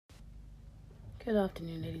Good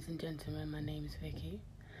afternoon, ladies and gentlemen. My name is Vicky.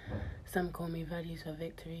 Some call me Values of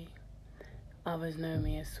Victory. Others know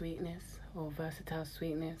me as Sweetness or Versatile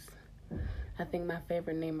Sweetness. I think my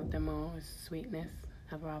favorite name of them all is Sweetness.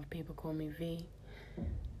 I'd rather people call me V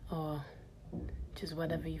or just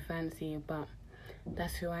whatever you fancy, but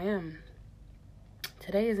that's who I am.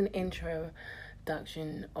 Today is an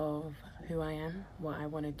introduction of who I am, what I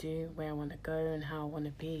want to do, where I want to go, and how I want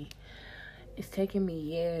to be. It's taken me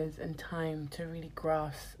years and time to really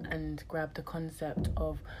grasp and grab the concept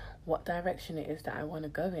of what direction it is that I want to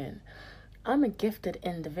go in. I'm a gifted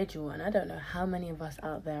individual, and I don't know how many of us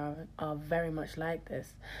out there are very much like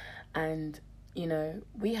this. And,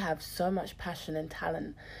 we have so much passion and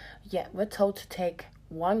talent, yet we're told to take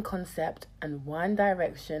one concept and one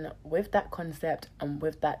direction with that concept and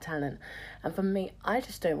with that talent. And for me, I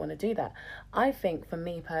just don't want to do that. I think for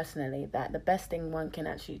me personally that the best thing one can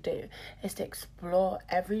actually do is to explore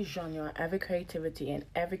every genre, every creativity and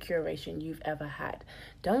every curation you've ever had.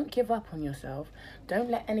 Don't give up on yourself. Don't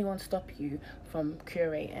let anyone stop you from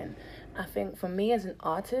curating. I think for me as an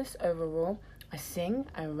artist overall, I sing,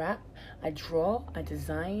 I rap, I draw, I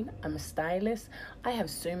design, I'm a stylist. I have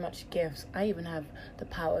so much gifts. I even have the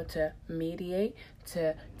power to mediate,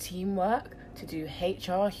 to teamwork, to do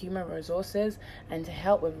HR, human resources, and to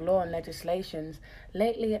help with law and legislations.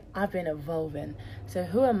 Lately, I've been evolving. So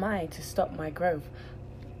who am I to stop my growth?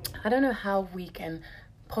 I don't know how we can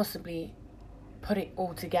possibly put it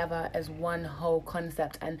all together as one whole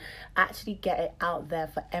concept and actually get it out there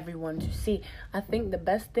for everyone to see. I think the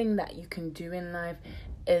best thing that you can do in life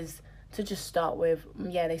is to just start with,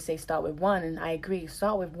 they say start with one, and I agree,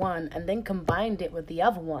 start with one and then combine it with the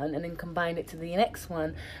other one and then combine it to the next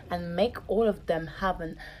one and make all of them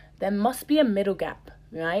happen. There must be a middle gap,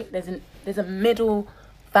 right? There's a middle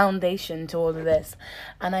foundation to all of this,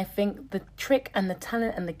 and I think the trick and the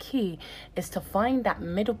talent and the key is to find that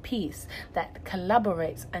middle piece that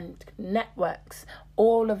collaborates and networks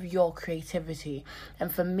all of your creativity.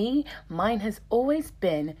 And for me, mine has always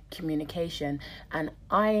been communication, and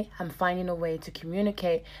I am finding a way to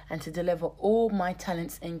communicate and to deliver all my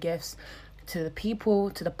talents and gifts to the people,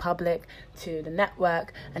 to the public, to the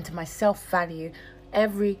network, and to my self-value.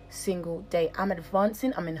 Every single day I'm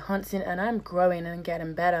advancing, I'm enhancing, and I'm growing and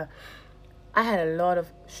getting better. I had a lot of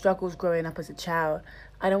struggles growing up as a child.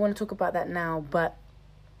 I don't want to talk about that now, but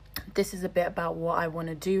this is a bit about what I want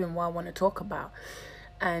to do and what I want to talk about.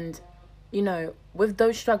 And, with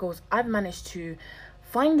those struggles, I've managed to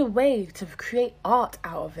find a way to create art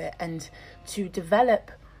out of it and to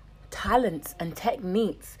develop talents and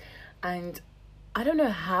techniques. And I don't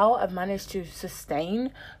know how I've managed to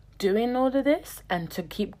sustain doing all of this and to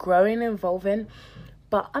keep growing and evolving,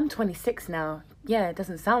 but I'm 26 now. Yeah, it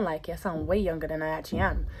doesn't sound like it. I sound way younger than I actually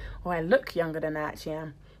am, or I look younger than I actually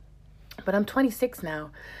am, but I'm 26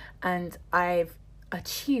 now, and I've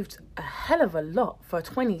achieved a hell of a lot for a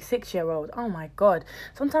 26-year-old. Oh my God.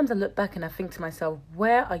 Sometimes I look back and I think to myself,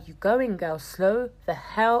 where are you going, girl? Slow the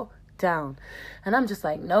hell down. And I'm just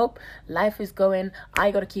like, nope, life is going, I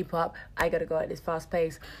gotta keep up, I gotta go at this fast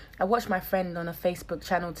pace. I watched my friend on a Facebook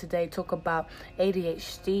channel today talk about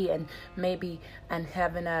ADHD and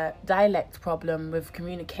having a dialect problem with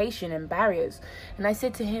communication and barriers, and I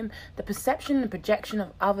said to him, the perception and projection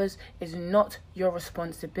of others is not your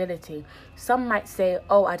responsibility. Some might say,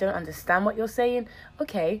 oh, I don't understand what you're saying.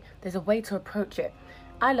 Okay, there's a way to approach it.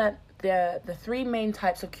 I learned the three main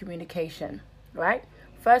types of communication, right?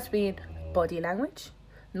 First being body language,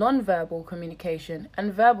 non-verbal communication,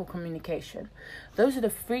 and verbal communication. Those are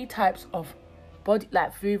the three types of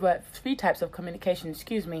three types of communication.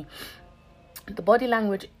 The body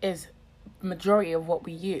language is majority of what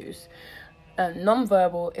we use.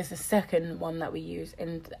 Non-verbal is the second one that we use,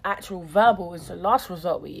 and the actual verbal is the last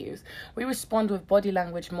resort we use. We respond with body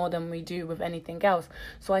language more than we do with anything else.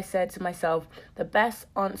 So I said to myself, the best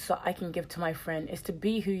answer I can give to my friend is to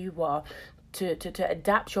be who you are, to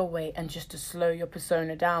adapt your way and just to slow your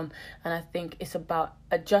persona down. And I think it's about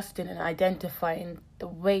adjusting and identifying the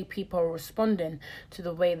way people are responding to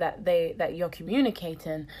the way that you're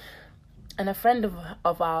communicating. And a friend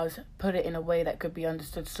of ours put it in a way that could be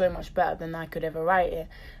understood so much better than I could ever write it.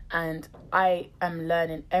 And I am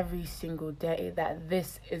learning every single day that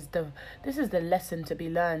this is the lesson to be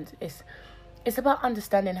learned. It's about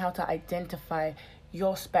understanding how to identify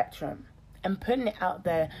your spectrum and putting it out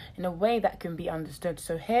there in a way that can be understood.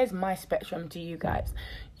 So here's my spectrum to you guys.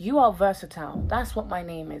 You are versatile. That's what my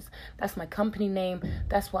name is. That's my company name.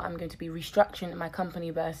 That's what I'm going to be restructuring my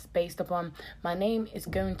company based upon. My name is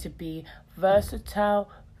going to be Versatile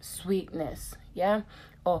Sweetness. yeah?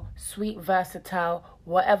 Or sweet, versatile,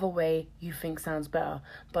 whatever way you think sounds better.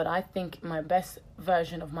 But I think my best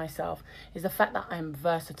version of myself is the fact that I'm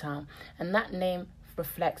versatile. And that name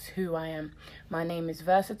reflects who I am. My name is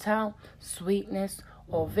Versatile Sweetness,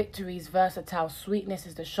 or Victory's Versatile Sweetness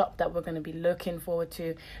is the shop that we're going to be looking forward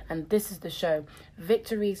to. And this is the show,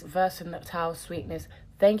 Victory's Versatile Sweetness.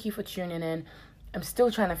 Thank you for tuning in. I'm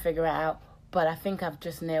still trying to figure it out, but I think I've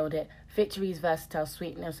just nailed it. Victory's Versatile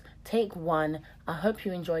Sweetness, take 1. I hope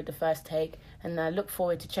you enjoyed the first take, and I look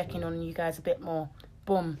forward to checking on you guys a bit more.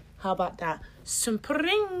 Boom. How about that?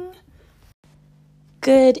 Simpering.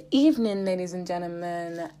 Good evening, ladies and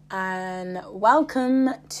gentlemen, and welcome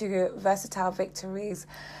to Versatile Victories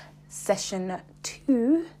session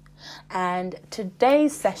 2. And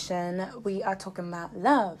today's session, we are talking about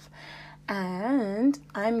love. And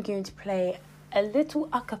I'm going to play a little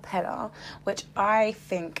a cappella, which I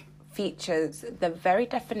think features the very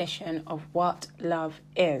definition of what love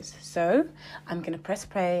is. So I'm going to press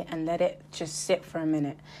play and let it just sit for a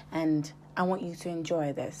minute. And I want you to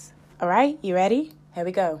enjoy this. All right, you ready? Here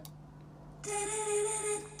we go.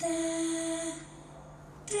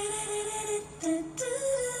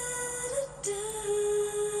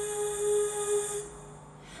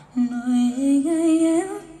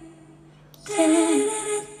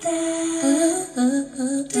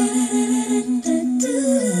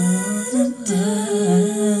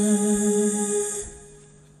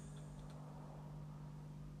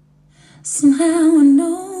 Somehow I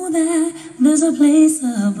know that there's a place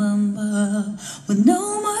up above with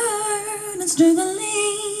no more hurt and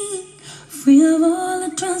struggling, free of all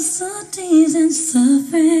atrocities and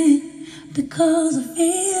suffering, because I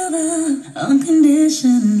feel the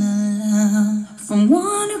unconditional love from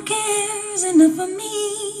one who cares enough for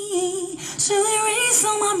me to erase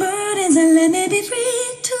all my burdens and let me be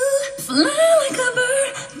free to fly like a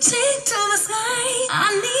bird, take to the sky. I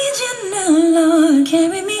need you now, Lord,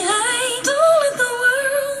 carry me high. Don't let the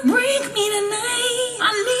world break me tonight.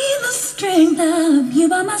 I need the strength of you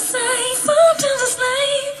by my side. Sometimes this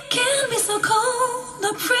life can be so cold.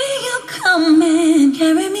 I pray you come and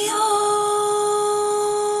carry me home.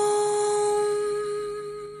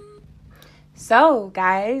 So,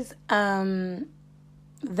 guys,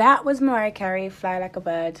 that was Mariah Carey, Fly Like a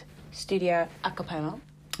Bird, studio a cappella.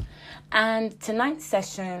 And tonight's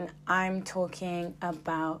session, I'm talking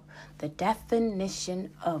about the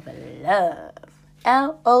definition of love.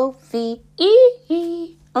 L-O-V-E.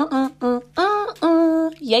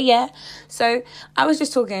 Yeah. So I was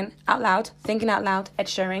just talking out loud, thinking out loud, Ed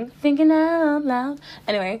Sheeran, thinking out loud.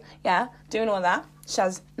 Anyway, yeah, doing all that,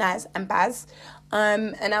 Shaz, Naz, and Baz.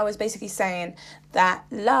 And I was basically saying that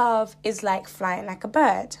love is like flying like a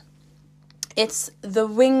bird. It's the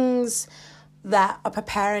wings that are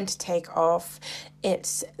preparing to take off.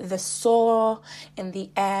 It's the soar in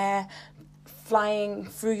the air, flying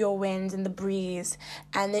through your wind and the breeze,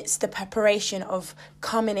 and it's the preparation of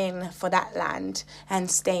coming in for that land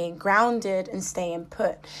and staying grounded and staying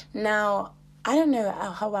put. Now, I don't know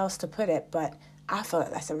how else to put it, but I feel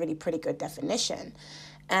like that's a really pretty good definition.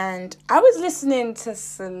 And I was listening to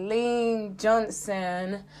Celine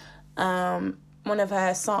Johnson, one of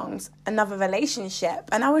her songs, Another Relationship,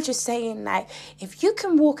 and I was just saying, like, if you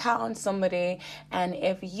can walk out on somebody, and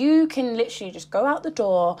if you can literally just go out the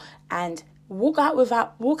door and walk out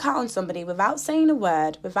on somebody without saying a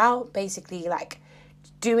word, without basically like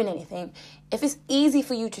doing anything, if it's easy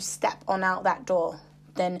for you to step on out that door,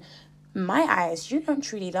 then in my eyes, you don't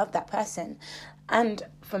truly love that person. And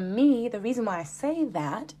for me, the reason why I say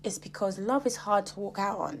that is because love is hard to walk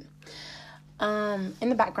out on. In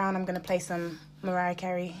the background, I'm going to play some Mariah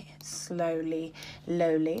Carey, Slowly,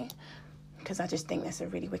 Lowly, because I just think that's a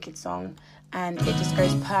really wicked song, and it just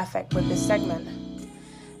goes perfect with this segment.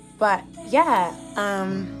 But yeah,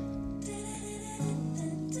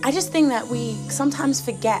 I just think that we sometimes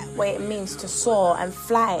forget what it means to soar and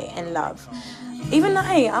fly in love. Even though,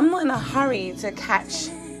 hey, I'm not in a hurry to catch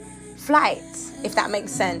flight, if that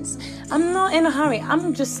makes sense. I'm not in a hurry.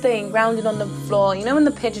 I'm just staying grounded on the floor. You know when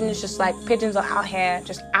the pigeons pigeons are out here,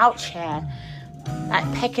 just out here, like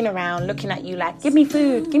pecking around, looking at you like, give me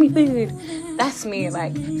food. That's me,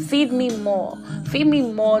 like, feed me more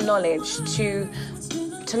knowledge to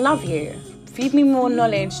love you. Feed me more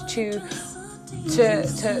knowledge to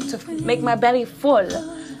make my belly full.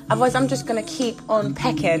 Otherwise, I'm just gonna keep on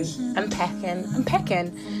pecking.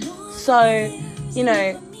 So, you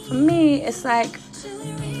know, for me, it's like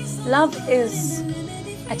love is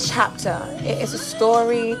a chapter. It is a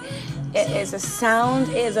story. It is a sound.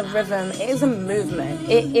 It is a rhythm. It is a movement.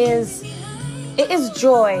 It is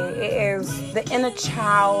joy. It is the inner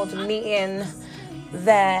child meeting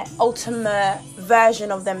their ultimate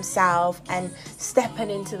version of themselves and stepping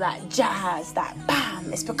into that jazz, that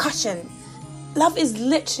bam, it's percussion. Love is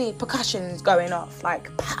literally percussions going off,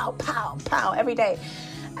 like pow, pow, pow every day.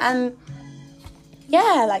 And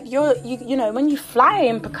yeah, like you know, when you fly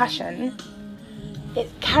in percussion, it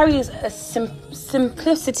carries a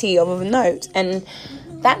simplicity of a note, and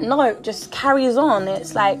that note just carries on.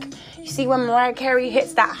 It's like, you see when Mariah Carey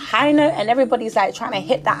hits that high note and everybody's like trying to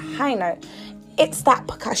hit that high note, it's that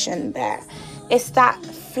percussion there. It's that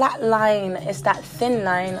flat line, it's that thin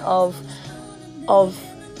line of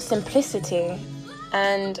simplicity.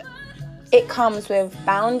 And it comes with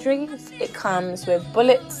boundaries, it comes with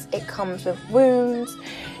bullets, it comes with wounds,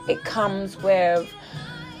 it comes with,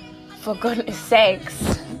 for goodness sakes,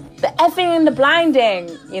 the effing and the blinding,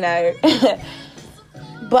 you know.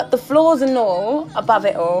 But the flaws and all, above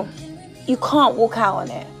it all, you can't walk out on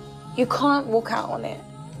it. You can't walk out on it.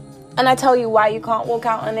 And I tell you why you can't walk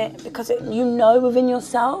out on it, because you know within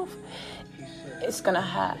yourself, it's going to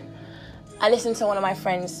hurt. I listened to one of my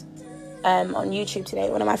friends on YouTube today.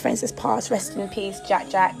 One of my friends has passed, rest in peace,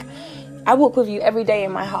 Jack. I walk with you every day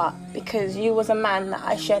in my heart, because you was a man that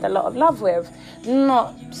I shared a lot of love with.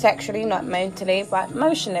 Not sexually, not mentally, but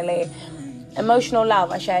emotionally. Emotional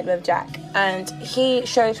love I shared with Jack. And he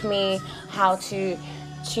showed me how to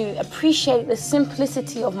appreciate the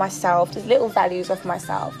simplicity of myself, the little values of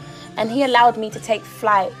myself. And he allowed me to take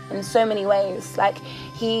flight in so many ways. Like,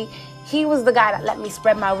 he was the guy that let me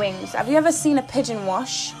spread my wings. Have you ever seen a pigeon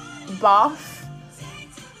wash bath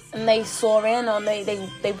and they soar in, or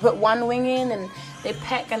they put one wing in and they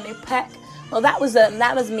peck and they peck? Well, that was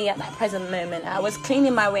me at that present moment. I was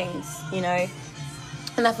cleaning my wings, you know.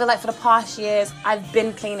 And I feel like for the past years, I've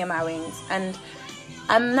been cleaning my wings. And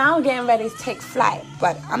I'm now getting ready to take flight,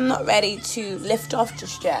 but I'm not ready to lift off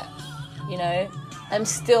just yet, you know. I'm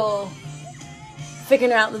still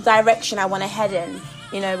figuring out the direction I want to head in,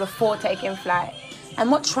 you know, before taking flight.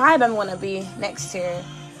 And what tribe I want to be next to.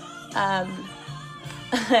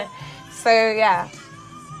 So, yeah.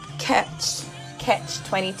 Catch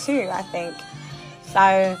 22, I think.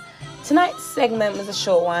 So, tonight's segment was a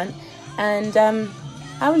short one. And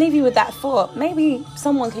I'll leave you with that thought. Maybe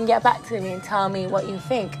someone can get back to me and tell me what you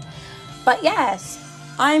think. But yes,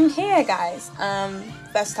 I'm here, guys.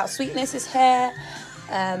 Versatile Sweetness is here.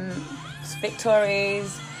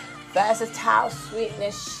 Victoria's Versatile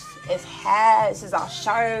Sweetness is here. This is our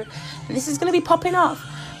show. And this is going to be popping off.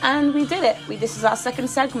 And we did it. This is our second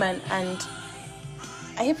segment. And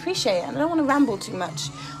I appreciate it. And I don't want to ramble too much.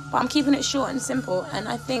 But I'm keeping it short and simple. And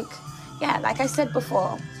I think, yeah, like I said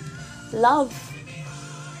before, love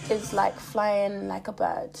is like flying like a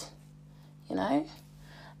bird, you know?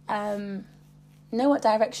 Know what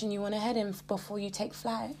direction you want to head in before you take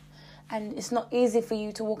flight. And it's not easy for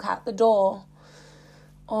you to walk out the door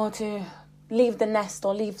or to leave the nest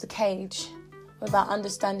or leave the cage without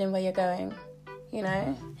understanding where you're going, you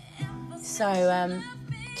know? So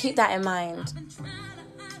keep that in mind.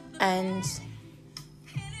 And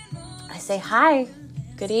I say hi,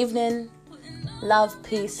 good evening, love,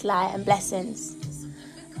 peace, light, and blessings.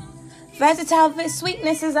 Versatile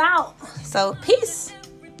Sweetness is out. So peace.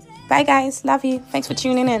 Bye, guys. Love you. Thanks for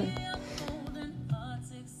tuning in.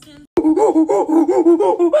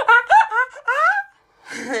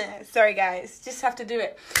 Sorry, guys. Just have to do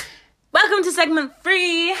it. Welcome to segment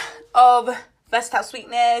 3 of Versatile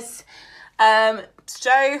Sweetness.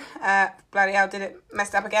 Show. Bloody hell, did it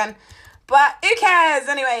messed up again. But who cares?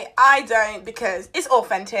 Anyway, I don't, because it's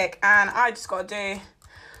authentic and I just got to do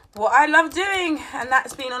what I love doing, and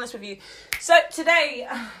that's being honest with you. So today,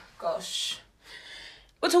 gosh,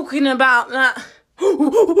 we're talking about that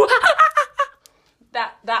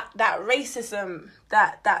racism,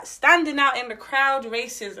 that standing out in the crowd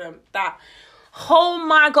racism, that oh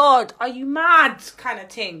my God, are you mad kind of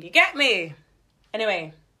thing. You get me?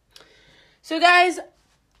 Anyway, so guys,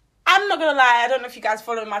 I'm not gonna lie, I don't know if you guys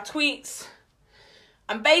follow my tweets.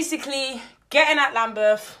 I'm basically getting at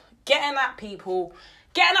Lambeth, getting at people,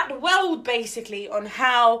 getting at the world basically on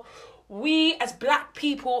how we as black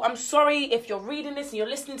people, I'm sorry if you're reading this and you're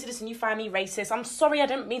listening to this and you find me racist. I'm sorry, I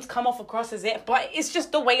didn't mean to come off across as it, but it's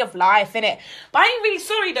just the way of life, innit? But I ain't really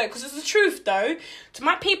sorry though, because it's the truth though. To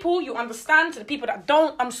my people, you understand. To the people that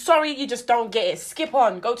don't, I'm sorry, you just don't get it. Skip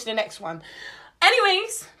on, go to the next one.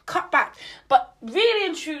 Anyways, cut back. But really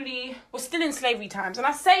and truly, we're still in slavery times. And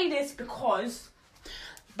I say this because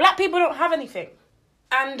black people don't have anything.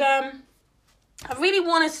 And I really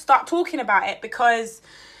want to start talking about it because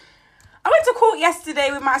I went to court yesterday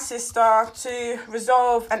with my sister to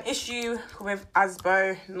resolve an issue with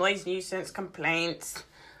ASBO, noise nuisance complaints,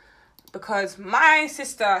 because my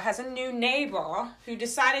sister has a new neighbour who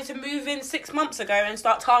decided to move in 6 months ago and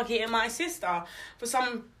start targeting my sister for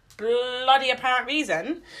some bloody apparent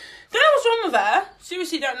reason. Don't know what's wrong with her.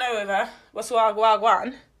 Seriously don't know with her. What's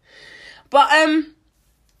wagwan. But,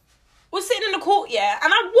 we're sitting in the court, yeah,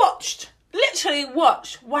 and I literally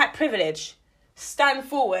watched white privilege stand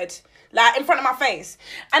forward, like, in front of my face.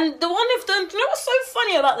 And you know what's so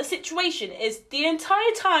funny about the situation is the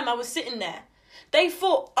entire time I was sitting there, they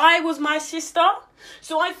thought I was my sister.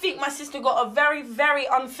 So I think my sister got a very, very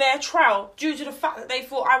unfair trial due to the fact that they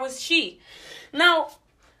thought I was she. Now,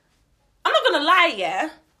 I'm not going to lie, yeah,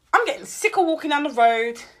 I'm getting sick of walking down the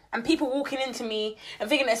road and people walking into me and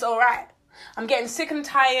thinking it's all right. I'm getting sick and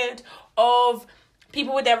tired of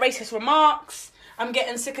people with their racist remarks. I'm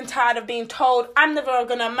getting sick and tired of being told I'm never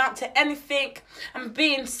going to amount to anything. I'm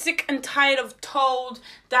being sick and tired of told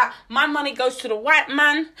that my money goes to the white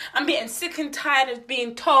man. I'm getting sick and tired of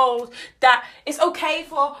being told that it's okay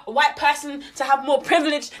for a white person to have more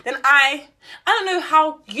privilege than I. I don't know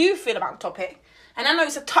how you feel about the topic. And I know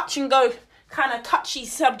it's a touch and go kind of touchy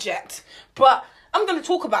subject, but I'm going to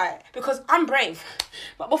talk about it because I'm brave.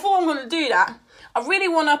 But before I'm going to do that, I really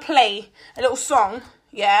want to play a little song,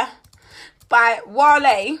 yeah, by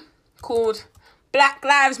Wale called Black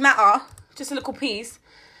Lives Matter. Just a little piece,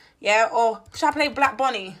 yeah, or should I play Black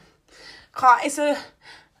Bunny? It's a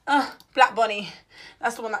Black Bunny.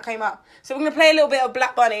 That's the one that came up. So we're going to play a little bit of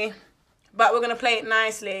Black Bunny, but we're going to play it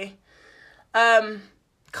nicely.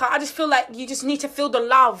 I just feel like you just need to feel the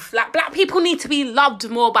love. Like, black people need to be loved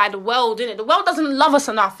more by the world, innit? The world doesn't love us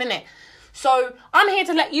enough, innit? So I'm here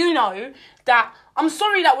to let you know that I'm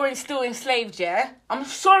sorry that we're still enslaved, yeah? I'm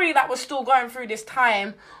sorry that we're still going through this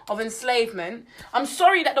time of enslavement. I'm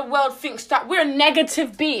sorry that the world thinks that we're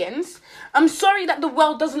negative beings. I'm sorry that the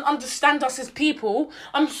world doesn't understand us as people.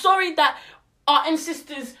 I'm sorry that our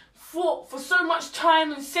ancestors fought for so much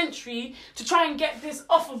time and century to try and get this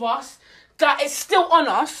off of us, that it's still on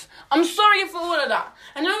us. I'm sorry for all of that.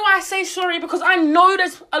 And you know why I say sorry? Because I know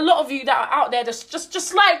there's a lot of you that are out there that's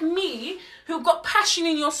just like me, who've got passion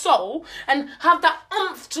in your soul and have that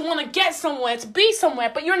oomph to want to get somewhere, to be somewhere,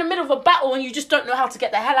 but you're in the middle of a battle and you just don't know how to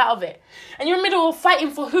get the hell out of it. And you're in the middle of fighting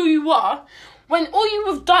for who you are when all you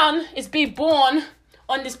have done is be born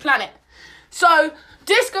on this planet. So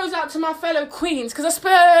this goes out to my fellow queens, because I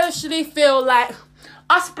especially feel like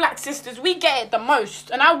us black sisters, we get it the most.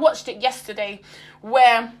 And I watched it yesterday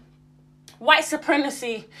where white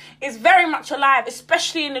supremacy is very much alive,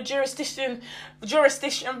 especially in the jurisdiction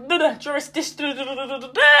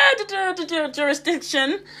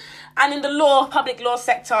and in the public law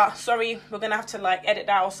sector. Sorry, we're going to have to like edit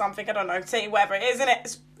that or something. I don't know, say whatever it is, innit?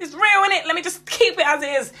 It's real, innit? Let me just keep it as it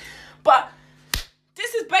is. But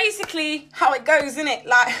this is basically how it goes, innit?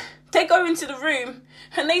 Like, they go into the room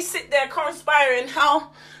and they sit there conspiring how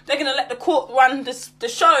they're going to let the court run the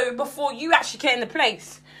show before you actually get in the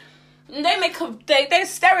place. And they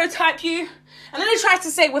stereotype you. And then they try to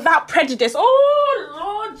say without prejudice. Oh,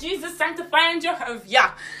 Lord Jesus, sanctify and Jehovah.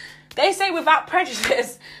 Yeah. They say without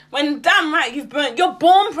prejudice. When damn right you're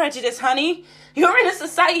born prejudiced, honey. You're in a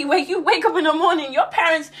society where you wake up in the morning, your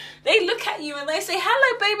parents, they look at you and they say,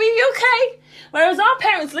 hello, baby, you okay? Whereas our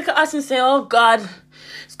parents look at us and say, oh, God,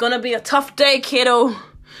 it's going to be a tough day, kiddo.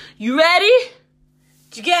 You ready?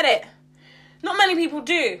 Do you get it? Not many people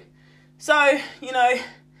do. So,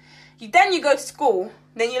 then you go to school,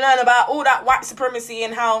 then you learn about all that white supremacy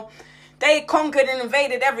and how they conquered and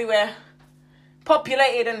invaded everywhere,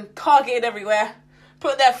 populated and targeted everywhere,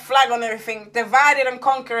 put their flag on everything, divided and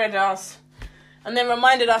conquered us, and then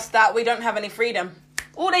reminded us that we don't have any freedom.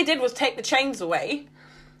 All they did was take the chains away.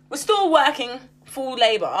 We're still working full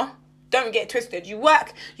labour. Don't get twisted. You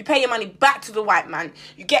work, you pay your money back to the white man.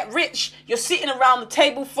 You get rich, you're sitting around the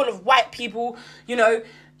table full of white people.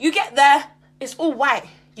 You get there, it's all white.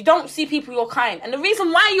 You don't see people your kind. And the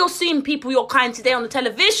reason why you're seeing people your kind today on the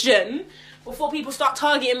television, before people start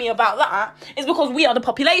targeting me about that, is because we are the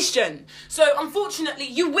population. So unfortunately,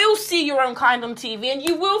 you will see your own kind on TV and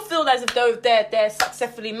you will feel as if though they're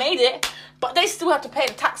successfully made it, but they still have to pay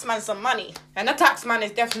the taxman some money. And the taxman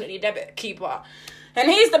is definitely a debit keeper. And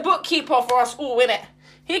he's the bookkeeper for us all, innit?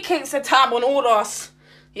 He keeps a tab on all of us.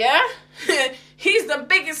 Yeah? He's the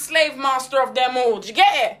biggest slave master of them all. Do you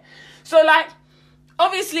get it? So,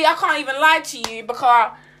 obviously, I can't even lie to you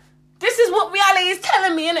because this is what reality is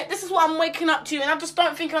telling me, innit? This is what I'm waking up to, and I just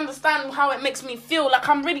don't think I understand how it makes me feel. Like,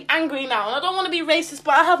 I'm really angry now, and I don't want to be racist,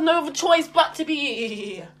 but I have no other choice but to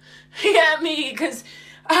be. You get me? Because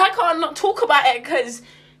I can't not talk about it, because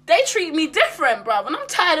they treat me different, bruv, and I'm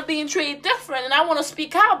tired of being treated different, and I want to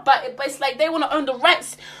speak out about it, but it's like they want to own the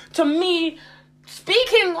rights to me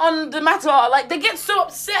speaking on the matter, like, they get so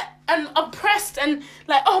upset and oppressed and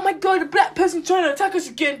like, oh my God, a black person trying to attack us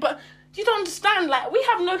again. But you don't understand, like, we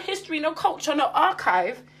have no history, no culture, no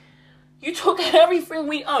archive. You took everything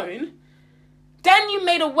we own. Then you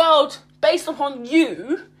made a world based upon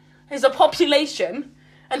you as a population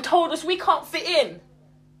and told us we can't fit in.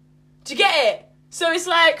 Do you get it? So it's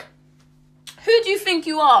like, who do you think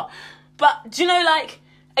you are? But do you know, like,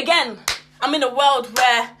 again, I'm in a world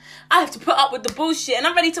where I have to put up with the bullshit and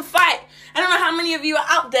I'm ready to fight. I don't know how many of you are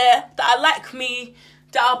out there that are like me,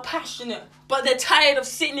 that are passionate, but they're tired of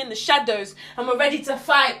sitting in the shadows, and we're ready to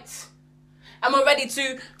fight. And we're ready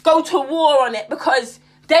to go to war on it because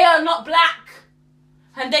they are not black.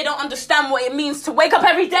 And they don't understand what it means to wake up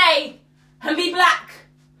every day and be black.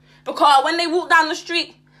 Because when they walk down the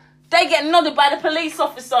street, they get nodded by the police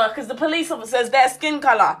officer because the police officer is their skin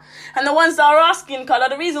colour. And the ones that are our skin colour,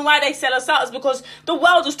 the reason why they sell us out is because the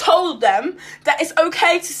world has told them that it's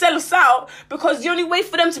okay to sell us out because the only way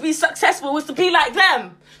for them to be successful was to be like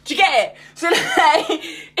them. Do you get it? So like,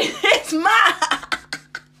 it's mad.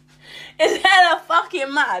 It's hella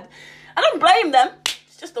fucking mad. I don't blame them.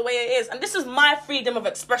 Just the way it is. And this is my freedom of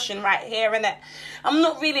expression right here, innit? I'm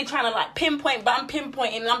not really trying to like pinpoint, but I'm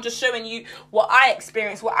pinpointing and I'm just showing you what I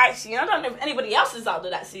experience, what I see. And I don't know if anybody else is out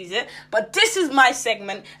there that sees it, but this is my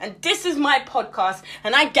segment and this is my podcast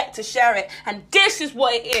and I get to share it and this is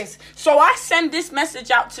what it is. So I send this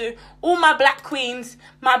message out to all my black queens,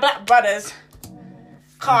 my black brothers.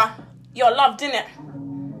 Car, you're loved, innit?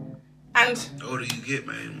 And the older you get,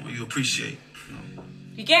 man, the more you appreciate.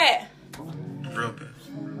 You get it? Real bad.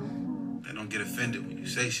 They don't get offended when you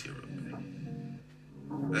say shit, real bad.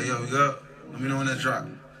 Hey, yo, we go. Let me know when that drop.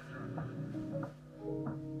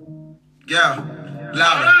 Yeah,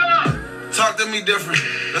 louder. Talk to me different.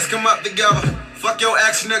 Let's come up together. Fuck your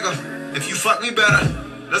ex, nigga. If you fuck me better,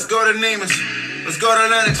 let's go to Neiman's. Let's go to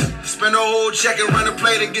Lennox. Spend a whole check and run a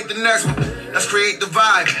play to get the next one. Let's create the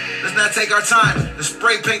vibe. Let's not take our time. Let's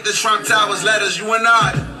spray paint the Trump Towers letters, you and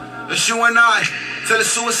I. It's you and I. Till the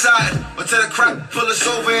suicide, or till the crap pull us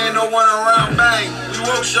over and no one around, bang. We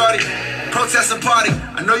woke, shorty, protest and party.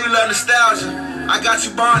 I know you love nostalgia. I got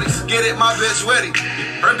you Barneys, get it, my bitch with it.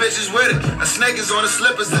 Her bitch is with it. A snake is on the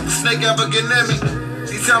slippers, if the snake ever get near me.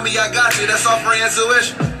 She tell me I got you, that's all for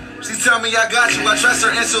intuition. She tell me I got you, I trust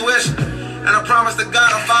her intuition. And I promise to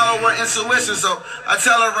God I'll follow her intuition. So I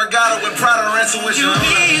tell her I got her with pride of her intuition. You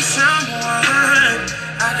need someone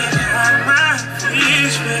I can hold my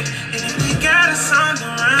breeze with. And if we got us on the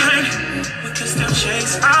run, we can still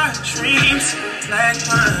chase our dreams. Black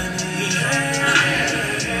money.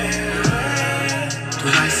 Do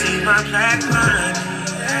I see my black money?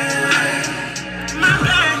 My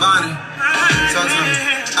black money. Talk to me.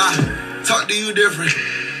 I talk to you different,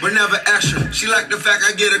 but never extra. She like the fact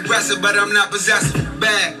I get aggressive, but I'm not possessive.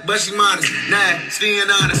 Bad, but she modest. Nasty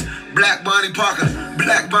and honest. Black Bonnie Parker,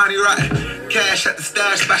 Black Bonnie Rotten. Cash at the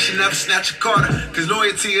stash spot, she never snatch a quarter. Cause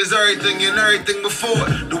loyalty is everything and everything before.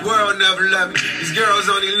 The world never let me, these girls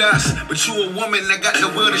only lust. But you a woman that got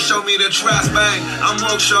the will to show me the trust. Bang, I'm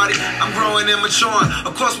woke, shorty, I'm growing and maturing.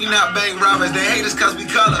 Of course we not bank robbers, they hate us cause we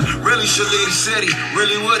color. Really should lead the city,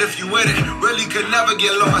 really would if you with it. Really could never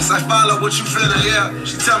get lost, I follow what you feeling, yeah.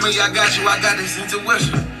 She tell me I got you, I got this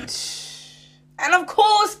intuition. And of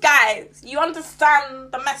course, guys, you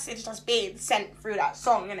understand the message that's being sent through that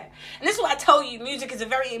song, innit? And this is what I tell you, music is a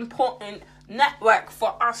very important network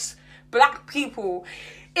for us black people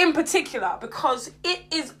in particular, because it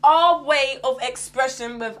is our way of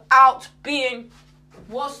expression without being,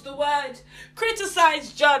 what's the word?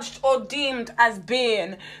 Criticized, judged, or deemed as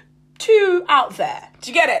being too out there. Do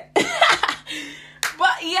you get it?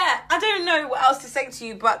 But yeah, I don't know what else to say to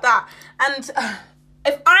you but that. And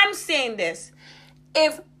if I'm saying this,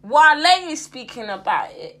 if Wale is speaking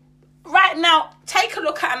about it, right now, take a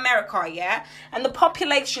look at America, yeah? And the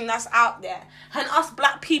population that's out there. And us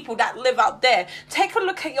black people that live out there. Take a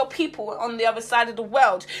look at your people on the other side of the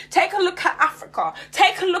world. Take a look at Africa.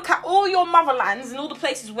 Take a look at all your motherlands and all the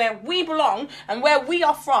places where we belong and where we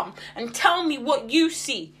are from. And tell me what you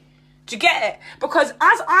see. Do you get it? Because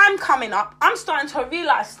as I'm coming up, I'm starting to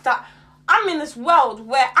realize that I'm in this world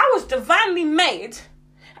where I was divinely made.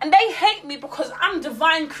 And they hate me because I'm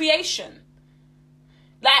divine creation.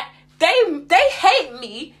 Like, they hate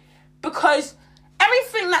me because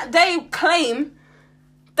everything that they claim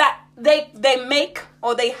that they make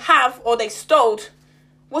or they have or they stole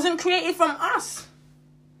wasn't created from us.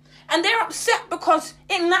 And they're upset because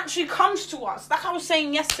it naturally comes to us. Like I was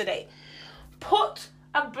saying yesterday, put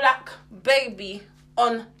a black baby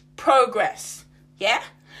on progress. Yeah?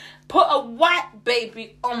 Put a white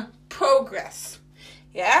baby on progress.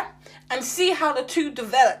 yeah, and see how the two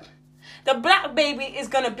develop. The black baby is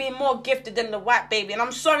going to be more gifted than the white baby. And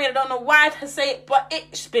I'm sorry, I don't know why to say it, but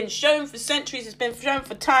it's been shown for centuries, it's been shown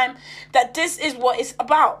for time, that this is what it's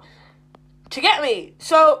about. Do you get me?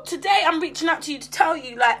 So today I'm reaching out to you to tell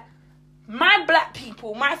you, like, my black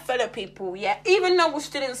people, my fellow people, yeah, even though we're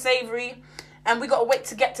still in slavery and we got to wait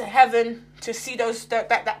to get to heaven to see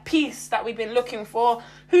that peace that we've been looking for,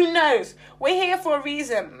 who knows? We're here for a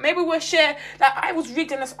reason. Maybe we'll share, like, I was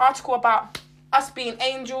reading this article about us being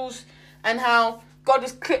angels and how God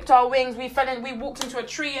has clipped our wings. We walked into a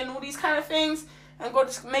tree and all these kind of things. And God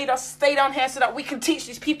has made us stay down here so that we can teach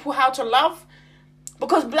these people how to love.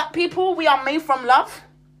 Because black people, we are made from love.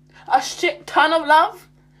 A shit ton of love.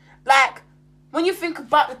 Like, when you think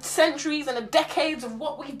about the centuries and the decades of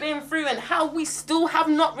what we've been through and how we still have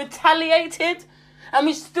not retaliated. And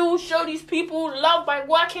we still show these people love by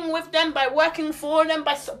working with them, by working for them,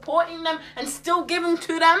 by supporting them and still giving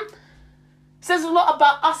to them. Says a lot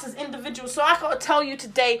about us as individuals. So I got to tell you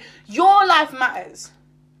today, your life matters.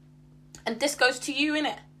 And this goes to you,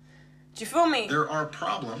 innit? Do you feel me? There are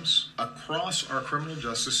problems across our criminal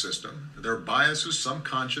justice system. There are biases, some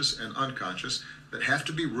conscious and unconscious, that have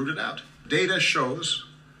to be rooted out. Data shows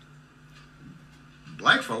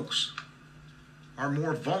black folks are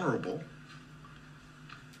more vulnerable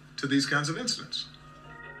to these kinds of incidents.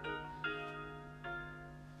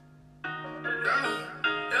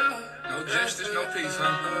 No justice, no peace,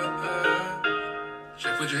 huh?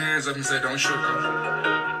 Just put your hands up and say, don't shoot,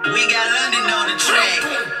 huh? We got London on the track.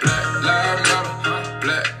 Black lives matter,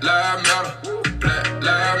 black lives matter, black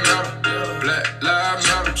lives matter, black lives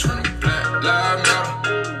matter, black lives matter,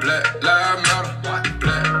 black lives matter,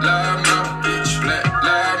 black lives matter, bitch, black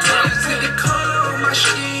lives matter. To the color of my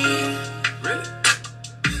skin. Really?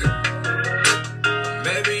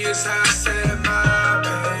 Maybe it's how I said my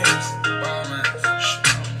bangs. Oh, man.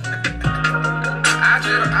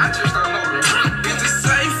 I just don't know, bro. Is it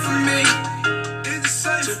safe for me? Is it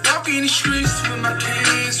safe to walk in the streets with my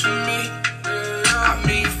kids for me? I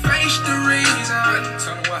mean, face the reason.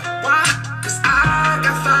 Tell me why. Why? Cause I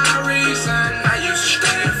got 5 reasons. I used to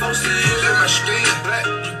stand for Killing my skin black,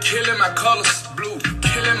 you killing my colors blue,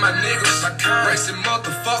 killing my niggas, my kind, racing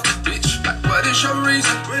motherfucker, bitch. Like, what is your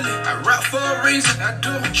reason? Really? I rap for a reason. I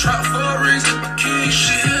do. I trap for a reason. My kids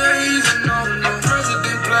shit ain't easy. No, no. My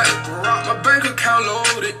president black, my bank account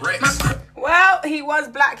loaded, Well, he was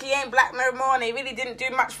black. He ain't black no more. And he really didn't do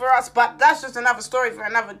much for us. But that's just another story for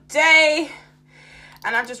another day.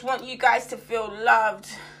 And I just want you guys to feel loved.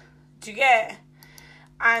 Do you get it?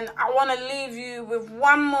 And I want to leave you with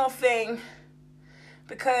one more thing.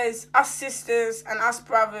 Because us sisters and us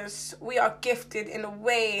brothers, we are gifted in a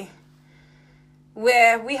way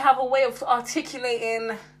where we have a way of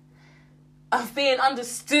articulating, of being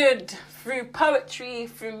understood through poetry,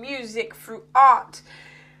 through music, through art,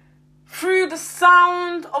 through the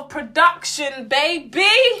sound of production,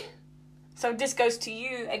 baby. So this goes to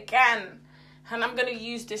you again. And I'm going to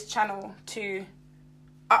use this channel to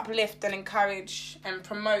uplift and encourage and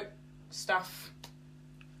promote stuff.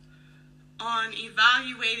 On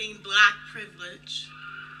evaluating black privilege.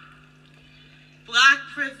 Black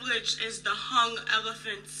privilege is the hung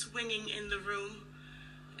elephant swinging in the room,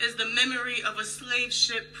 is the memory of a slave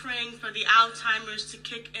ship praying for the Alzheimer's to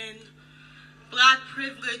kick in. Black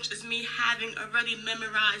privilege is me having already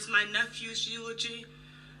memorized my nephew's eulogy,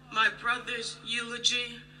 my brother's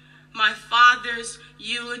eulogy, my father's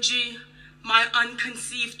eulogy, my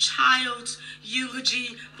unconceived child's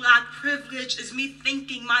eulogy. Black privilege is me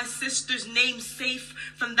thinking my sister's name safe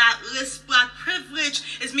from that list. Black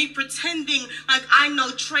privilege is me pretending like I know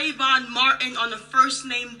Trayvon Martin on a first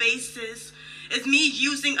name basis. It's me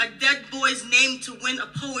using a dead boy's name to win a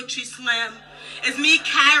poetry slam. It's me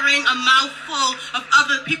carrying a mouthful of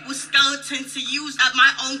other people's skeletons to use at my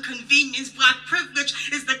own convenience. Black privilege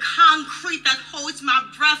is the concrete that holds my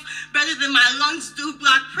breath better than my lungs do.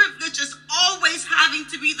 Black privilege is always having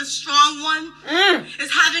to be the strong one. It's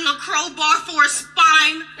having a crowbar for a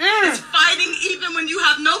spine. It's fighting even when you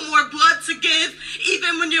have no more blood to give.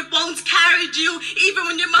 Even when your bones carried you. Even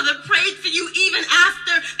when your mother prayed for you. Even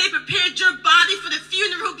after they prepared your body for the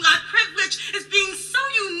funeral. Black privilege is being so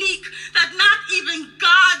unique that not even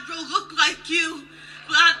God will look like you.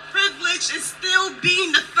 Black privilege is still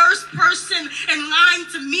being the first person in line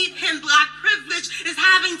to meet him. Black privilege is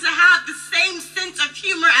having to have the same sense of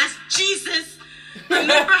humor as Jesus.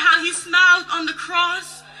 Remember how he smiled on the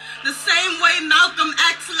cross? The same way Malcolm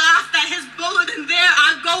X laughed at his bullet, and there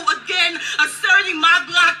I go again, asserting my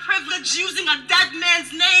black privilege using a dead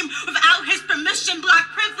man's name without his permission. Black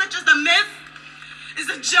privilege is a myth, is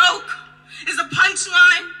a joke, is a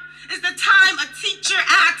punchline, is the time a teacher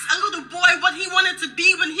asks a little boy what he wanted to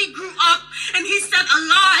be when he grew up, and he said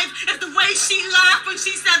alive is the way she laughed when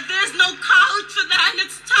she said there's no college for that, and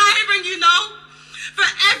it's tiring, you know, for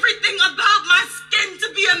everything about my skin to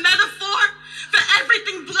be a metaphor, for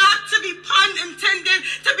everything black to be pun intended,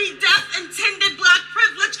 to be death intended. Black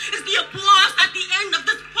privilege is the applause at the end of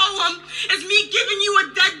this poem, is me giving you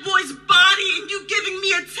a dead boy's body and you giving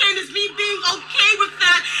me a 10, is me being okay with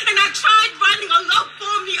that. And I tried writing a love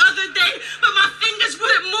poem the other day, but my fingers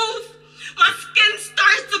wouldn't move. My skin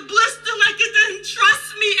started to blister like it didn't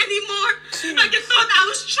trust me anymore. Like it thought I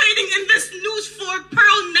was trading in this news for a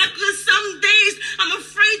pearl necklace. Some days I'm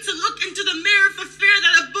afraid to look into the mirror for fear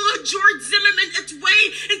that a bullet George Zimmerman its way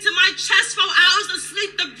into my chest for hours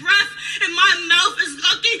asleep. The breath in my mouth is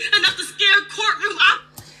lucky enough to scare a courtroom up.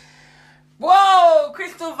 Whoa,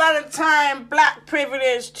 Crystal Valentine, Black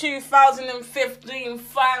Privilege 2015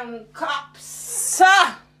 Final Cups.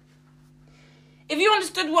 If you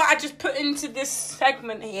understood what I just put into this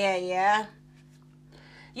segment here, yeah,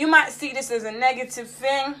 you might see this as a negative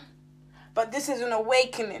thing, but this is an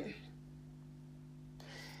awakening.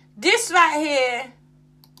 This right here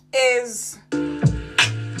is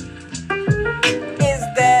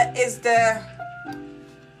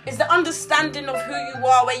the understanding of who you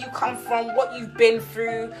are, where you come from, what you've been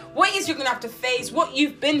through, what is you're gonna have to face, what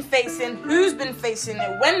you've been facing, who's been facing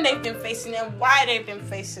it, when they've been facing it, and why they've been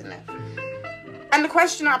facing it. And the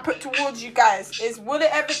question I put towards you guys is, will it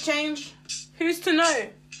ever change? Who's to know?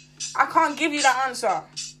 I can't give you that answer.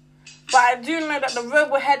 But I do know that the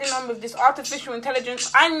road we're heading on with this artificial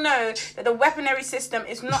intelligence, I know that the weaponry system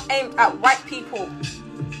is not aimed at white people.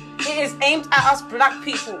 It is aimed at us black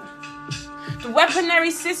people. The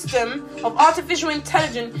weaponry system of artificial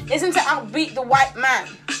intelligence isn't to outbeat the white man.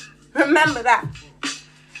 Remember that.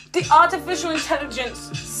 The artificial intelligence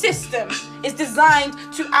system is designed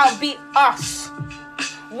to outbeat us.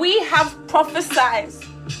 We have prophesied,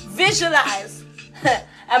 visualized,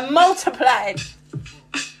 and multiplied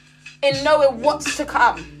in knowing what's to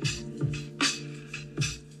come.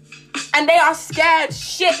 And they are scared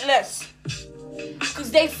shitless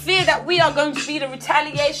because they fear that we are going to be the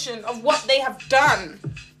retaliation of what they have done.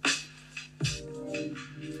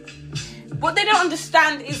 What they don't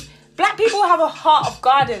understand is black people have a heart of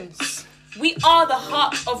gardens. We are the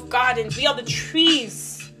heart of gardens. We are the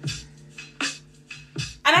trees.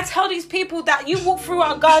 And I tell these people that you walk through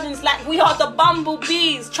our gardens like we are the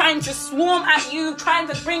bumblebees trying to swarm at you, trying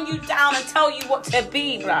to bring you down and tell you what to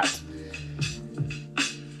be, blood.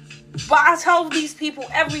 But I tell these people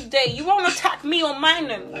every day, you won't attack me or mine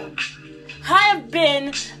no more. I have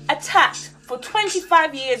been attacked for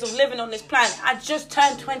 25 years of living on this planet. I just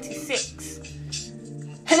turned 26.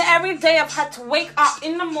 And every day I've had to wake up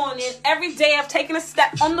in the morning. Every day I've taken a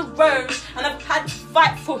step on the road and I've had to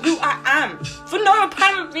fight for who I am. For no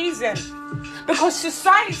apparent reason. Because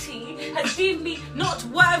society has deemed me not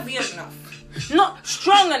worthy enough. Not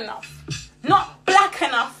strong enough. Not black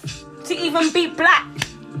enough to even be black.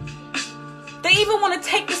 They even want to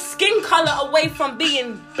take the skin color away from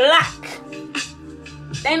being black.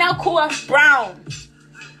 They now call us brown.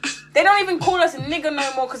 They don't even call us nigger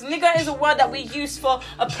no more, because nigger is a word that we use for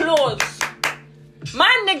applause.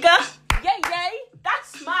 My nigga, yay,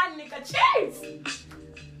 that's my nigga, cheers.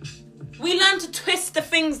 We learn to twist the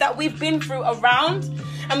things that we've been through around,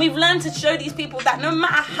 and we've learned to show these people that no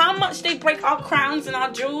matter how much they break our crowns and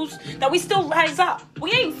our jewels, that we still rise up.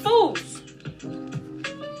 We ain't fools.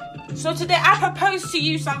 So today I propose to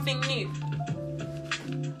you something new.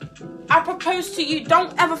 I propose to you,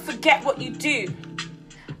 don't ever forget what you do.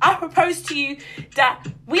 I propose to you that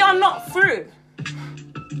we are not through.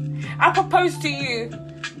 I propose to you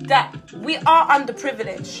that we are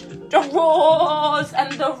underprivileged. The roars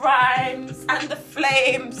and the rhymes and the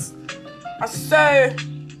flames are so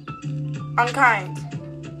unkind.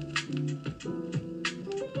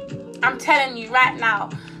 I'm telling you right now,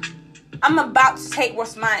 I'm about to take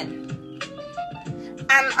what's mine.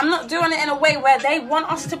 And I'm not doing it in a way where they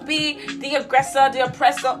want us to be the aggressor, the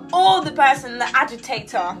oppressor, or the person, the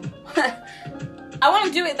agitator. I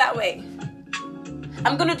won't do it that way.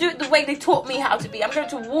 I'm going to do it the way they taught me how to be. I'm going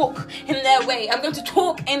to walk in their way. I'm going to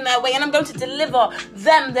talk in their way. And I'm going to deliver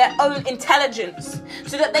them their own intelligence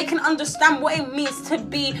so that they can understand what it means to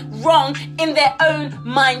be wrong in their own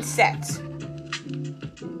mindset.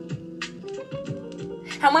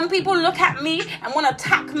 And when people look at me and want to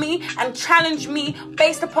attack me and challenge me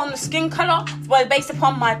based upon the skin color, well, based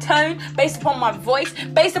upon my tone, based upon my voice,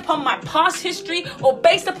 based upon my past history, or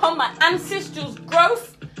based upon my ancestors'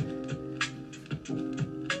 growth,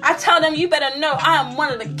 I tell them, you better know I am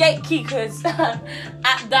one of the gatekeepers at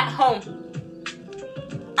that home.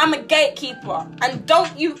 I'm a gatekeeper. And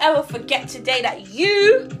don't you ever forget today that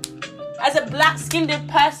you, as a black-skinned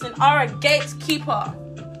person, are a gatekeeper.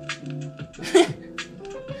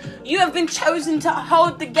 You have been chosen to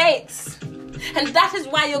hold the gates. And that is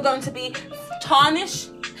why you're going to be tarnished.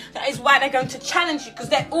 That is why they're going to challenge you, because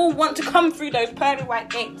they all want to come through those pearly white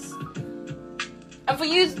gates. And for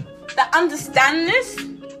you that understand this,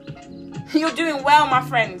 you're doing well, my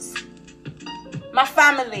friends. My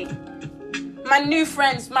family. My new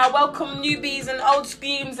friends. My welcome newbies and old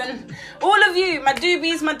screams. And all of you. My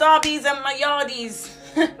doobies, my darbies, and my yardies.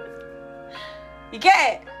 You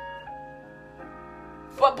get it?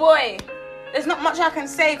 But boy, there's not much I can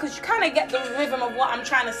say, because you kind of get the rhythm of what I'm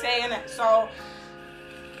trying to say, innit? So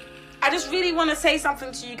I just really want to say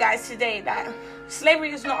something to you guys today, that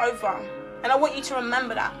slavery is not over. And I want you to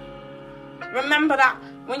remember that. Remember that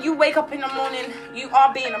when you wake up in the morning, you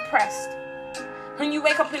are being oppressed. When you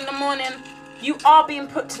wake up in the morning, you are being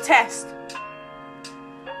put to test.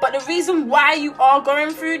 But the reason why you are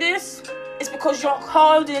going through this is because you're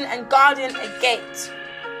holding and guarding a gate.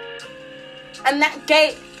 And that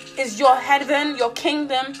gate is your heaven, your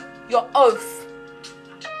kingdom, your oath.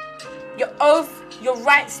 Your oath, your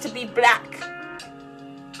rights to be black.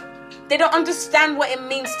 They don't understand what it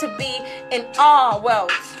means to be in our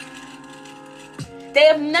world. They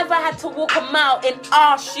have never had to walk a mile in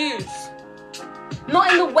our shoes.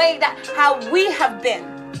 Not in the way that how we have been.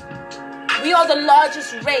 We are the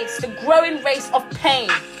largest race, the growing race of pain.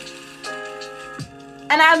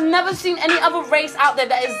 And I've never seen any other race out there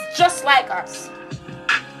that is just like us.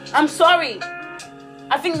 I'm sorry.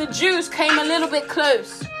 I think the Jews came a little bit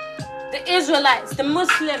close. The Israelites, the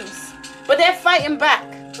Muslims. But they're fighting back.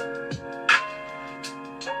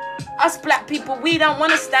 Us black people, we don't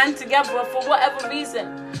want to stand together for whatever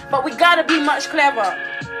reason. But we gotta be much clever.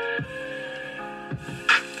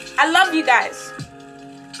 I love you guys.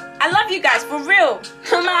 I love you guys, for real.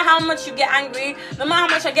 No matter how much you get angry, no matter how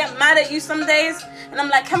much I get mad at you some days, and I'm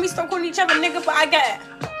like, can we stop calling each other nigga? But I get it.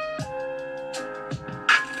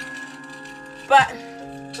 But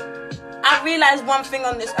I realize one thing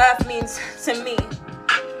on this earth means to me.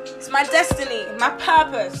 It's my destiny, my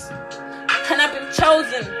purpose. And I've been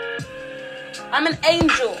chosen. I'm an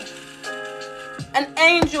angel. An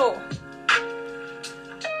angel.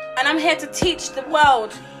 And I'm here to teach the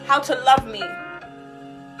world how to love me.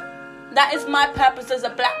 That is my purpose as a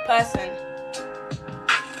black person.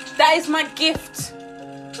 That is my gift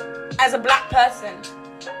as a black person.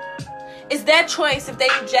 It's their choice if they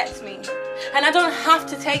reject me. And I don't have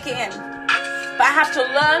to take it in. But I have to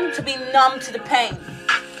learn to be numb to the pain,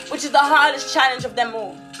 which is the hardest challenge of them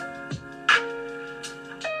all.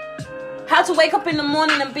 How to wake up in the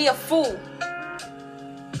morning and be a fool.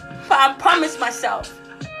 But I promised myself,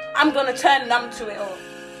 I'm going to turn numb to it all.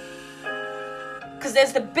 Because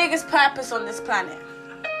there's the biggest purpose on this planet.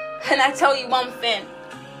 And I tell you one thing.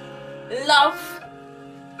 Love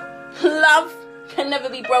can never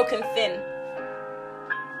be broken thin.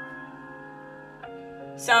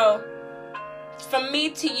 So, from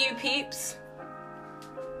me to you peeps,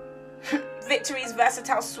 Victory's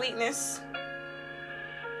versatile sweetness,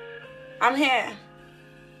 I'm here.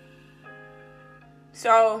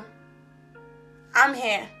 So, I'm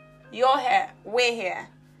here. You're here. We're here.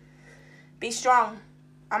 Be strong.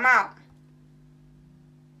 I'm out.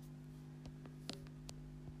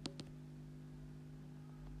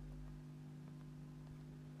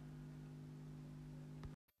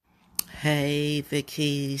 Hey,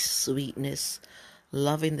 Vicky, sweetness.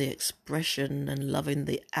 Loving the expression and loving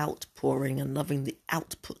the outpouring and loving the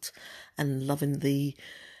output and loving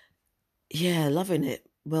loving it.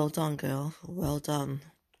 Well done, girl. Well done.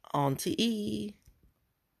 Auntie E.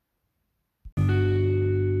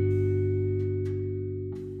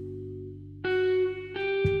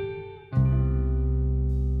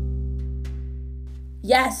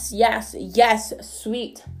 Yes,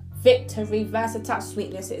 sweet Victory versatile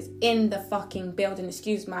sweetness is in the fucking building.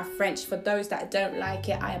 Excuse my French. For those that don't like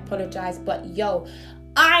it, I apologize. But yo,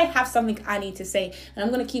 I have something I need to say, and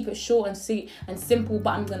I'm going to keep it short and sweet and simple,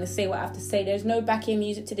 but I'm going to say what I have to say. There's no backing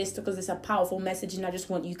music to this because it's a powerful message, and I just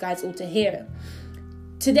want you guys all to hear it.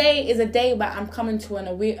 Today is a day where I'm coming to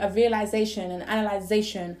a realization and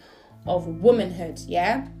analyzation of womanhood,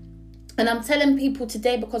 yeah? And I'm telling people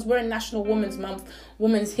today, because we're in National Women's Month,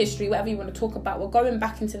 Women's History, whatever you want to talk about, we're going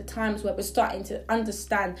back into the times where we're starting to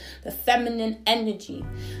understand the feminine energy.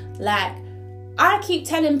 Like, I keep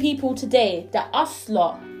telling people today that us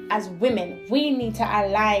lot, as women, we need to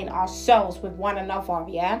align ourselves with one another,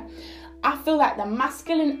 yeah? I feel like the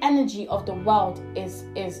masculine energy of the world is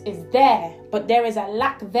there, but there is a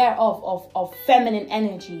lack thereof of feminine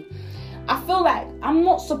energy. I feel like I'm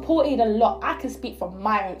not supported a lot. I can speak from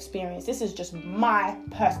my own experience. This is just my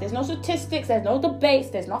person. There's no statistics, there's no debates,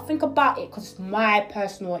 there's nothing about it, because it's my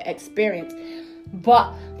personal experience.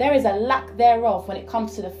 But there is a lack thereof when it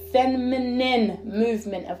comes to the feminine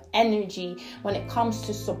movement of energy, when it comes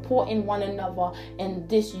to supporting one another in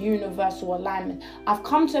this universal alignment. I've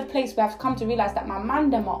come to a place where I've come to realize that my man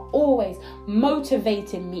them are always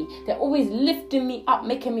motivating me. They're always lifting me up,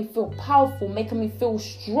 making me feel powerful, making me feel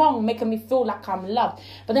strong, making me feel like I'm loved.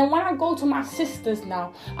 But then when I go to my sisters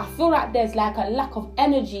now, I feel like there's like a lack of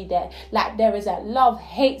energy there. Like there is a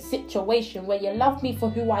love-hate situation where you love me for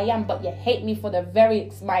who I am, but you hate me for the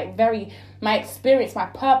my experience, my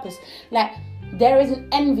purpose. Like there is an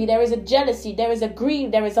envy, there is a jealousy, there is a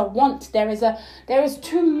greed, there is a want, there is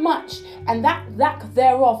too much, and that lack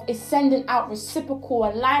thereof is sending out reciprocal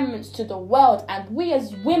alignments to the world. And we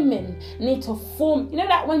as women need to form, you know,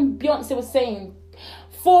 that when Beyonce was saying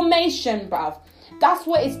formation, bruv, that's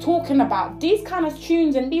what it's talking about. These kind of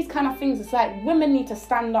tunes and these kind of things, it's like women need to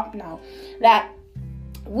stand up now. Like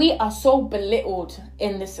we are so belittled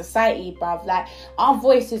in this society, bruv. Like our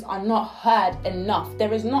voices are not heard enough.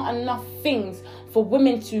 There is not enough things for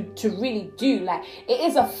women to really do. Like it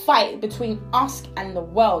is a fight between us and the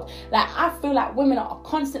world. Like I feel like women are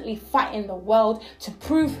constantly fighting the world to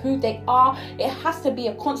prove who they are. It has to be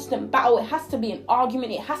a constant battle. It has to be an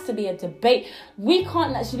argument. It has to be a debate. We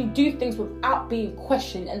can't actually do things without being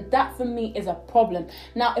questioned, and that for me is a problem.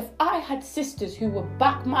 Now if I had sisters who would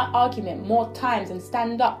back my argument more times and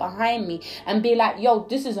stand up behind me and be like, yo,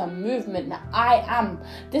 this is a movement that I am.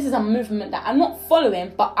 This is a movement that I'm not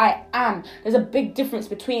following, but I am. There's a big difference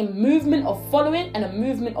between movement of following and a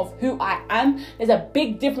movement of who I am. There's a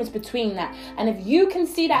big difference between that. And if you can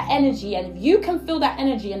see that energy, and if you can feel that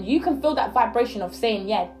energy, and you can feel that vibration of saying,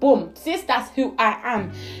 yeah, boom, sis, that's who I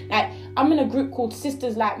am. Like I'm in a group called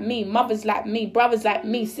Sisters Like Me, Mothers Like Me, Brothers Like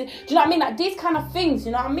Me. Do you know what I mean? Like these kind of things,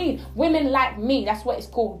 you know what I mean? Women Like Me, that's what it's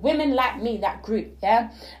called. Women Like Me, that group, yeah?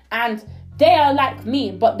 And they are like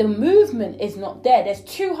me, but the movement is not there. There's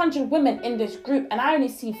 200 women in this group, and I only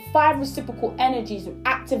see 5 reciprocal energies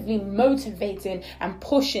actively motivating and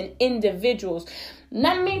pushing individuals.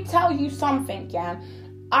 Let me tell you something, yeah?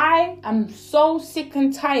 I am so sick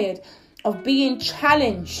and tired of being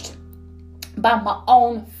challenged by my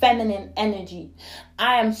own feminine energy.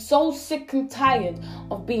 I am so sick and tired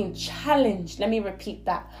of being challenged, let me repeat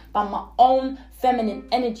that, by my own feminine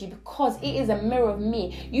energy, because it is a mirror of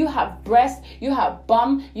me. You have breasts, you have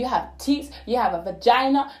bum, you have teats, you have a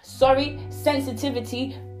vagina,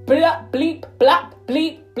 sensitivity, bleep, bleep, blap,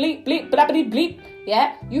 bleep, bleep, bleep, blappity bleep,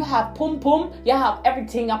 yeah? You have pum pum, you have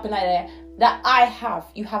everything up in there that I have.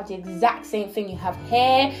 You have the exact same thing. You have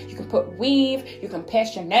hair, you can put weave, you can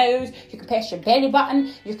pierce your nose, you can pierce your belly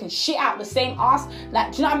button, you can shit out the same ass.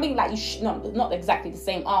 Like, do you know what I mean? Like, not exactly the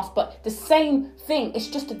same ass, but the same thing. It's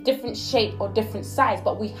just a different shape or different size,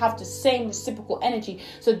 but we have the same reciprocal energy.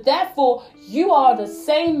 So therefore, you are the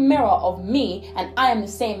same mirror of me, and I am the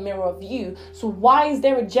same mirror of you. So why is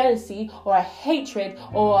there a jealousy or a hatred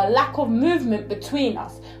or a lack of movement between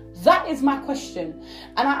us? That is my question.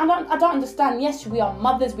 And I don't understand. Yes, we are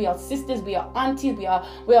mothers, we are sisters, we are aunties, we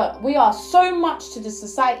are so much to the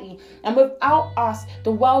society, and without us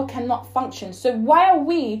the world cannot function. So why are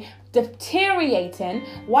we deteriorating?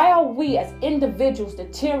 Why are we as individuals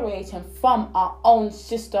deteriorating from our own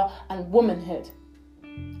sister and womanhood?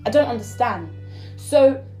 I don't understand.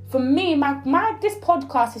 So for me, this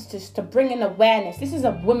podcast is just to bring in awareness. This is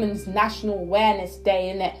a Women's National Awareness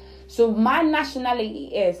Day, innit? So my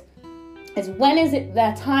nationality is when is it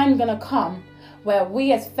their time gonna come where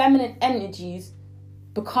we as feminine energies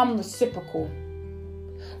become reciprocal?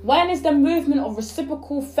 When is the movement of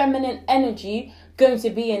reciprocal feminine energy going to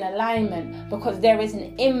be in alignment? Because there is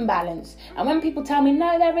an imbalance. And when people tell me,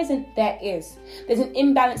 no, there isn't, there is. There's an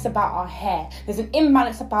imbalance about our hair. There's an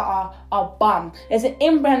imbalance about our bum. There's an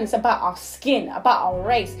imbalance about our skin, about our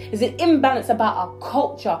race. There's an imbalance about our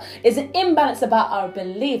culture. There's an imbalance about our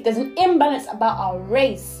belief. There's an imbalance about our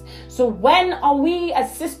race. So when are we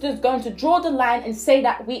as sisters going to draw the line and say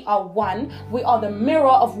that we are one? We are the mirror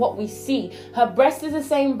of what we see. Her breast is the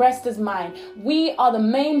same breast as mine. We are the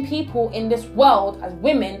main people in this world as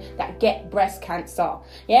women that get breast cancer.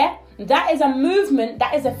 Yeah? That is a movement,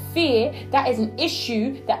 that is a fear, that is an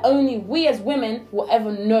issue that only we as women will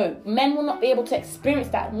ever know. Men will not be able to experience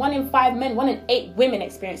that. 1 in 5 men, 1 in 8 women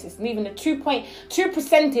experience this, leaving the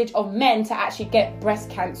 2.2% of men to actually get breast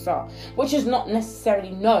cancer, which is not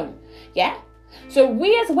necessarily known. Yeah? So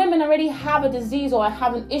we as women already have a disease or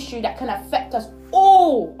have an issue that can affect us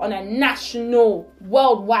all on a national,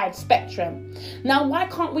 worldwide spectrum. Now, why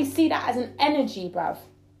can't we see that as an energy, bruv?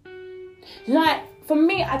 Like, for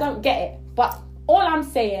me, I don't get it. But all I'm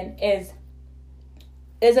saying is,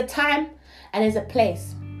 there's a time and there's a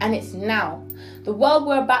place, and it's now. The world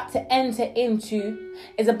we're about to enter into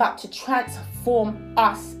is about to transform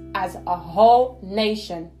us as a whole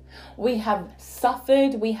nation. We have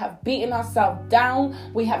suffered, we have beaten ourselves down,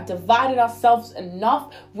 we have divided ourselves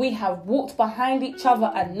enough, we have walked behind each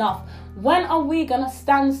other enough. When are we going to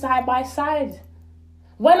stand side by side?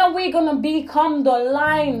 When are we going to become the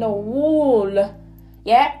line, the wall,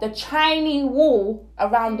 the Chinese wall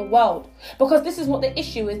around the world? Because this is what the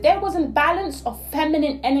issue is. There wasn't balance of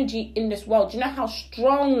feminine energy in this world. Do you know how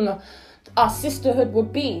strong our sisterhood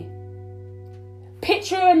would be?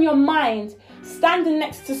 Picture in your mind standing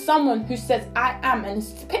next to someone who says, I am. And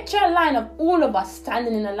picture a line of all of us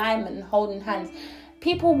standing in alignment and holding hands.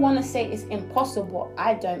 People want to say it's impossible.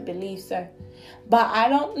 I don't believe so. But I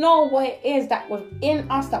don't know what it is that was in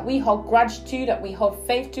us that we hold grudge to, that we hold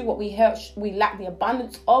faith to, what we lack the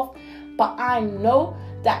abundance of. But I know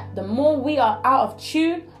that the more we are out of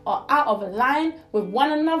tune or out of line with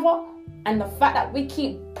one another, and the fact that we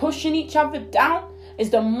keep pushing each other down, is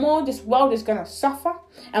the more this world is going to suffer.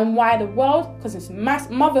 And why the world? Because it's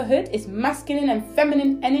motherhood, it's masculine and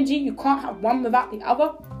feminine energy. You can't have one without the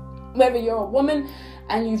other. Whether you're a woman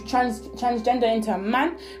and you've transgender into a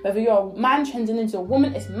man, whether you're a man transgender into a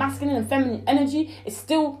woman, it's masculine and feminine energy. It's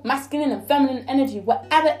still masculine and feminine energy.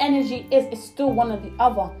 Whatever energy is, it's still one or the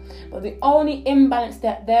other. But the only imbalance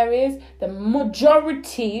that there is, the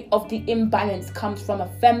majority of the imbalance comes from a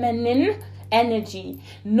feminine energy,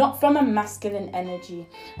 not from a masculine energy.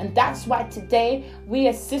 And that's why today we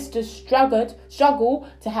as sisters struggle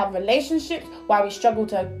to have relationships, why we struggle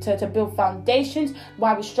to build foundations,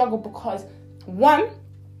 why we struggle because, one,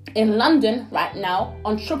 in London right now,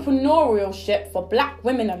 entrepreneurship for black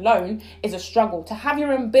women alone is a struggle. To have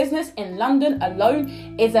your own business in London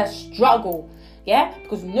alone is a struggle.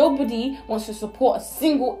 Because nobody wants to support a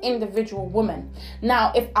single individual woman.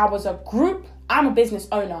 Now, if I was a group, I'm a business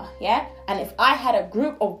owner, and if I had a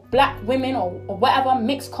group of black women or whatever,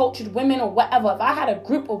 mixed cultured women or whatever, if I had a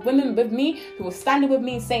group of women with me who were standing with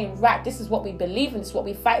me saying, right, this is what we believe and this is what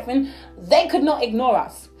we fight for, they could not ignore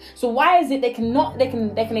us. So why is it they can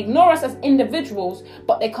ignore us as individuals,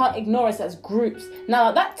 but they can't ignore us as groups?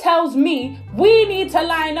 Now that tells me we need to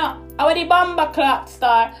line up. Our the bomber clock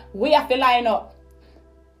start, we have to line up.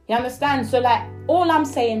 You understand? So like, all I'm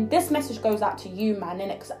saying, this message goes out to you, man,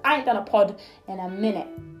 innit? Because I ain't done a pod in a minute.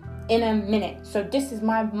 So this is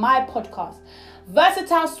my podcast.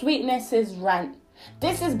 Versatile Sweetness's rant.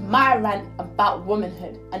 This is my rant about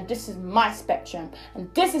womanhood. And this is my spectrum.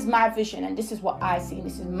 And this is my vision. And this is what I see.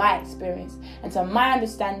 This is my experience. And to my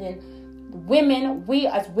understanding, we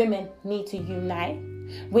as women need to unite.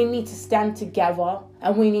 We need to stand together.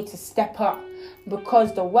 And we need to step up.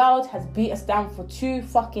 Because the world has beat us down for too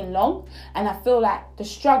fucking long. And I feel like the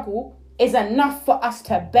struggle is enough for us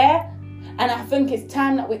to bear. And I think it's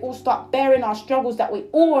time that we all start bearing our struggles that we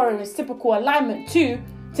all are in reciprocal alignment to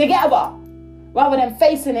together. Rather than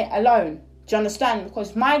facing it alone. Do you understand?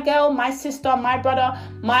 Because my girl, my sister, my brother,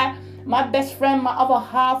 my best friend, my other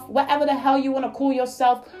half, whatever the hell you want to call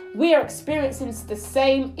yourself, we are experiencing the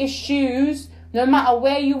same issues. No matter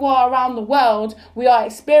where you are around the world, we are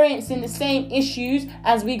experiencing the same issues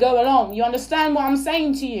as we go along. You understand what I'm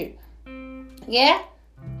saying to you? Yeah?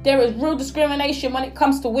 There is real discrimination when it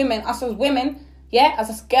comes to women. Us as women, as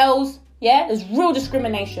us girls, there's real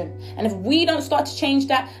discrimination. And if we don't start to change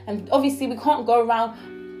that, and obviously we can't go around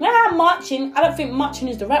marching. I don't think marching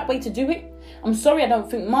is the right way to do it. I'm sorry, I don't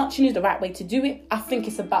think marching is the right way to do it. I think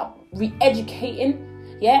it's about re-educating,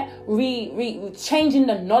 changing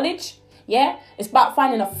the knowledge. It's about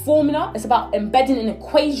finding a formula. It's about embedding an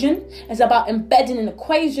equation. It's about embedding an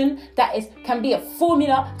equation that can be a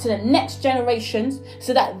formula to the next generations,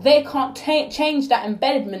 so that they can't change that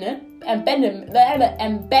embedment.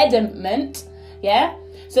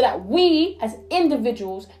 So that we as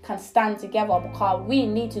individuals can stand together, because we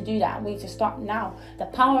need to do that. We need to start now. The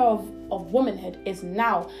power of womanhood is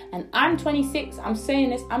now. And I'm 26. I'm saying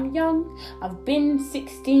this. I'm young. I've been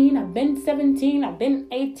 16. I've been 17. I've been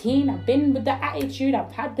 18. I've been with the attitude.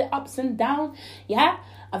 I've had the ups and downs.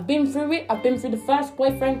 I've been through it. I've been through the first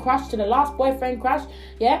boyfriend crush to the last boyfriend crush.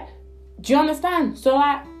 Do you understand? So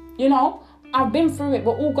like, I've been through it.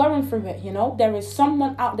 We're all going through it, There is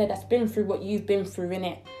someone out there that's been through what you've been through,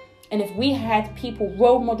 innit? And if we had people,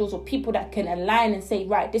 role models, or people that can align and say,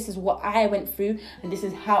 right, this is what I went through and this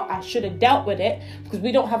is how I should have dealt with it, because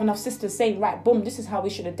we don't have enough sisters saying, right, boom, this is how we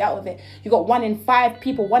should have dealt with it. You got 1 in 5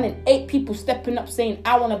 people, 1 in 8 people stepping up saying,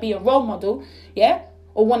 I want to be a role model,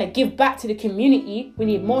 or want to give back to the community. We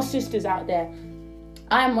need more sisters out there.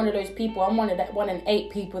 I'm one of those people. I'm one in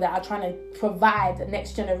 8 people that are trying to provide the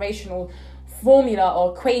next generational formula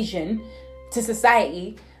or equation to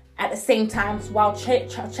society at the same time while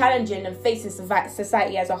challenging and facing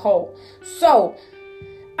society as a whole. So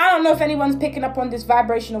I don't know if anyone's picking up on this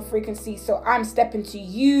vibrational frequency, so I'm stepping to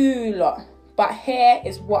you lot. But here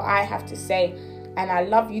is what I have to say. And I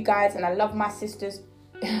love you guys, and I love my sisters.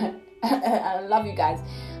 I love you guys.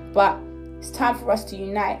 But it's time for us to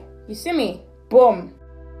unite. You see me? Boom.